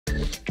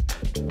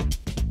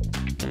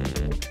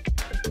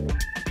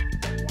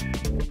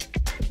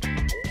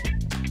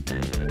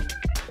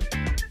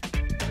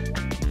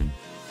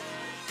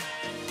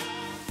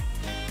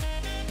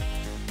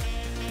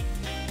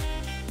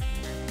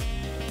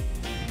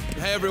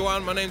Hey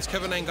everyone, my name's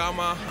Kevin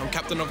Ngama. I'm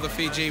captain of the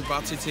Fiji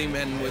Bati team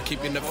and we're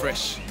keeping it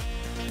fresh.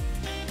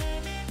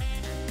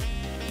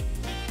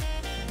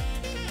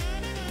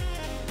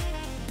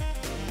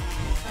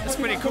 It's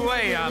pretty cool,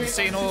 eh?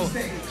 Seeing all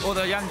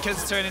the young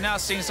kids turning out,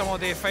 seeing some of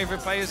their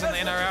favourite players in the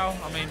NRL.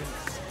 I mean,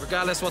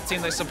 regardless what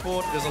team they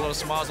support, there's a lot of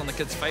smiles on the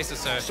kids' faces.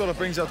 So it sort of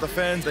brings out the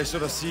fans. They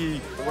sort of see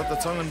what the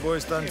Tongan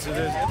boys done to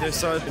their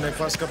side in the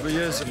past couple of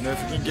years. You know,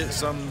 if we can get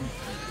some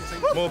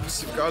more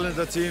Pacific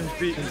Islander teams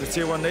beating the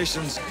Tier 1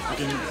 nations, we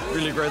can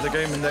really grow the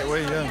game in that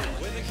way, yeah.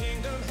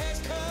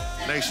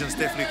 Nations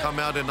definitely come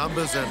out in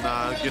numbers, and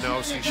you know,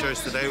 obviously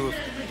shows today with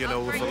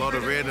with a lot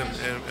of red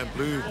and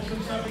blue,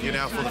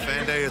 for the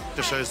fan day. It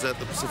just shows that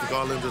the Pacific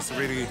Islanders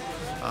really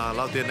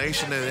love their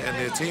nation and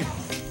their team.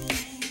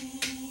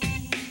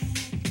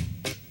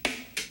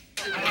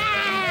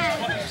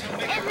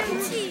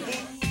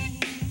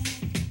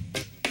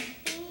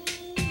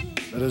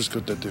 It is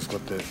good that they've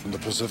got the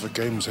Pacific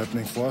Games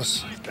happening for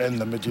us and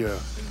the mid-year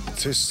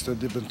tests that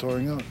they've been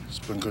throwing out. It's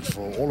been good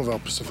for all of our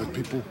Pacific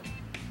people.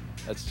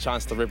 It's a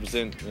chance to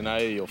represent,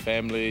 your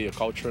family, your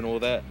culture and all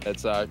that.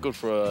 It's good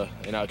for,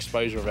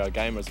 exposure of our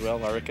game as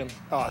well, I reckon.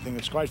 Oh, I think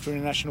it's great for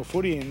international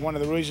footy, and one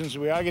of the reasons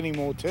we are getting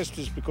more tests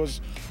is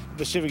because the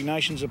Pacific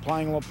nations are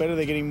playing a lot better.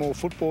 They're getting more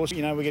footballs.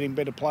 We're getting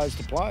better players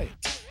to play.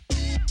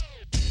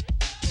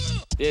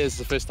 Yeah, it's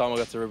the first time I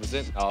got to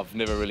represent. I've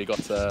never really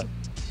got to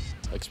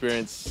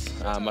experience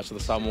much of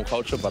the Samoan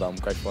culture, but I'm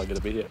grateful I get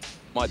to be here.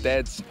 My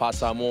dad's part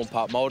Samoan,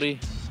 part Māori.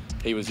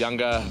 He was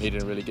younger, he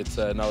didn't really get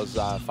to know his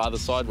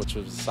father's side, which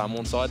was the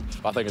Samoan side.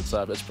 I think it's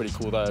pretty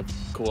cool though,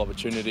 cool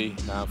opportunity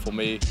for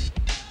me.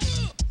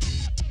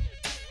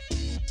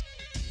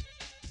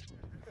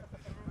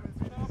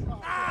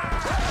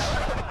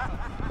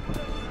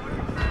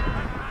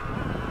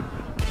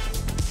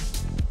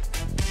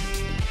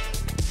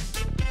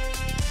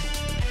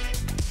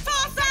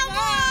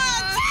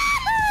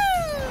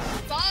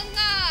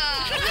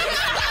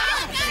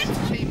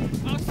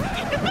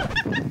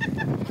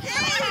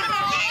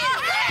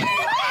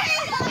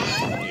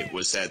 It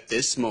was at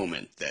this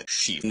moment that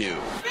she knew.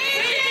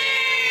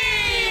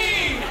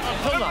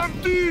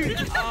 MFD!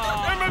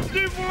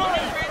 MFD boy!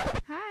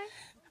 Hi.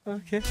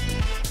 Okay.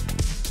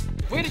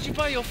 Where did you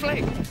buy your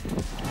flag?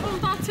 Oh,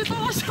 that's it.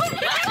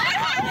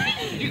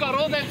 You got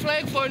all that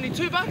flag for only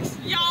 $2?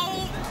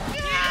 Yo!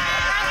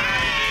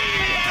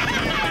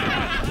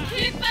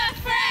 Keep it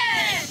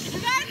fresh! Go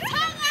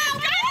Tonga!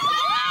 Go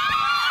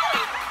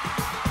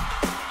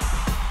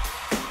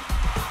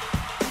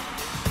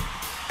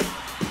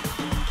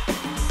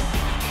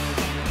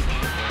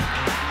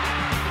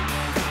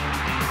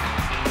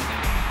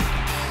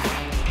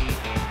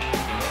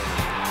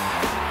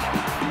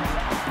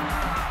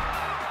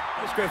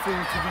It's a great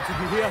feeling to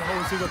be here.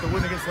 Obviously got the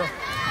win against the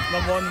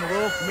 #1 in the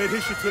world. Made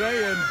history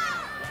today, and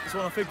just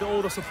want to thank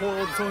all the support,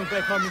 all the Tongans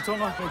back home in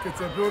Tonga. I think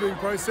it's a building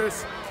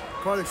process.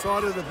 Quite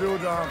excited to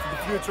build for the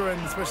future and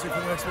especially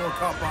for the next World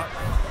Cup. But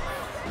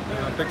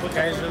a big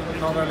occasion,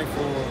 not only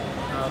for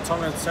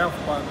Tonga itself,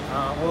 but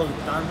all of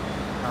it done.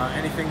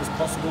 Anything is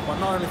possible, but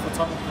not only for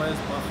Tonga players,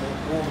 but for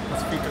all the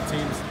Pacifica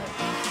teams.